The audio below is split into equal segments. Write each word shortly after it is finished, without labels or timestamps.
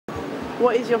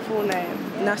What is your full name?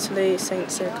 Natalie St.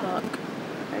 Cyr Clark.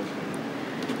 Thank you.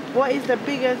 What is the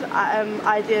biggest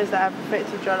ideas that have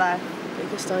affected your life?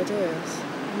 Biggest ideas?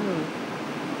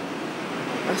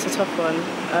 That's a tough one.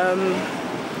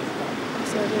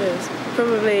 Biggest ideas?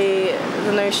 Probably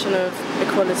the notion of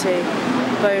equality,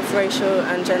 both racial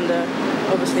and gender.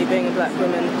 Obviously, being a black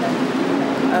woman,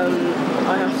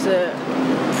 I have to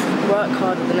work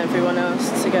harder than everyone else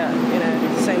to get,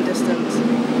 the same distance.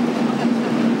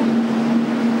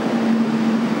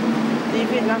 Do you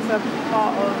think that's a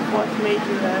part of what's made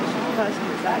you a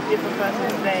person, like a different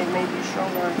person today, and made you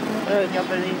stronger in your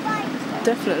belief?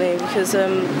 Definitely, because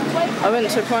I went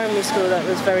to a primary school that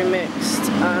was very mixed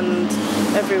and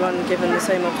everyone given the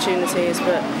same opportunities,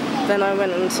 but then I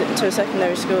went on to a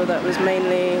secondary school that was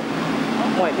mainly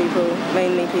white people,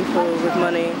 mainly people with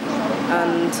money,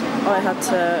 and I had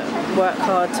to work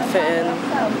hard to fit in,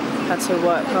 had to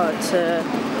work hard to,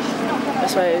 I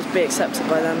suppose, be accepted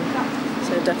by them.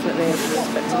 So definitely it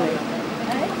affected me.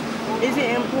 Is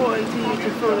it important to you to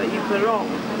feel that you belong?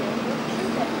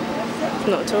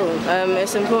 Not at all.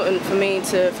 It's important for me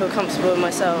to feel comfortable with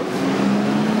myself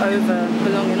over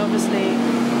belonging. Obviously,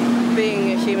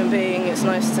 being a human being, it's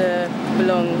nice to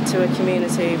belong to a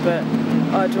community, but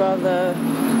I'd rather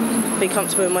be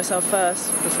comfortable with myself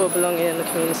first before belonging in the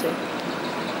community.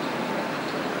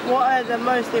 What are the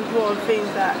most important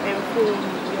things that inform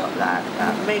that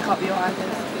make up your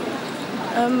identity?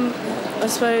 I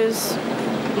suppose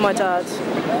my dad.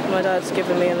 My dad's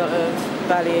given me a lot of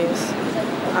values,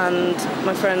 and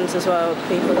my friends as well,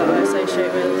 people that I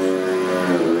associate with.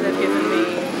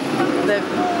 They've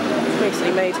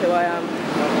basically made who I am.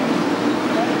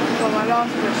 Well, my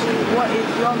last question, what is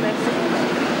your message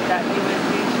that you would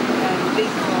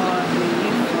leave for the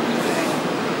youth of today?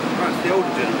 Right, the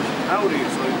older generation. How old are you?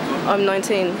 Sorry. I'm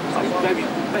 19. Oh, maybe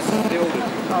the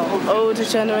older. Older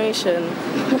generation.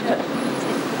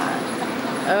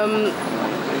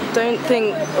 Don't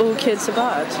think all kids are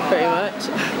bad, pretty much.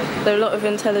 There are a lot of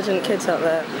intelligent kids out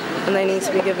there, and they need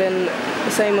to be given the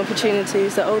same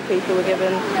opportunities that old people were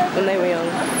given when they were young.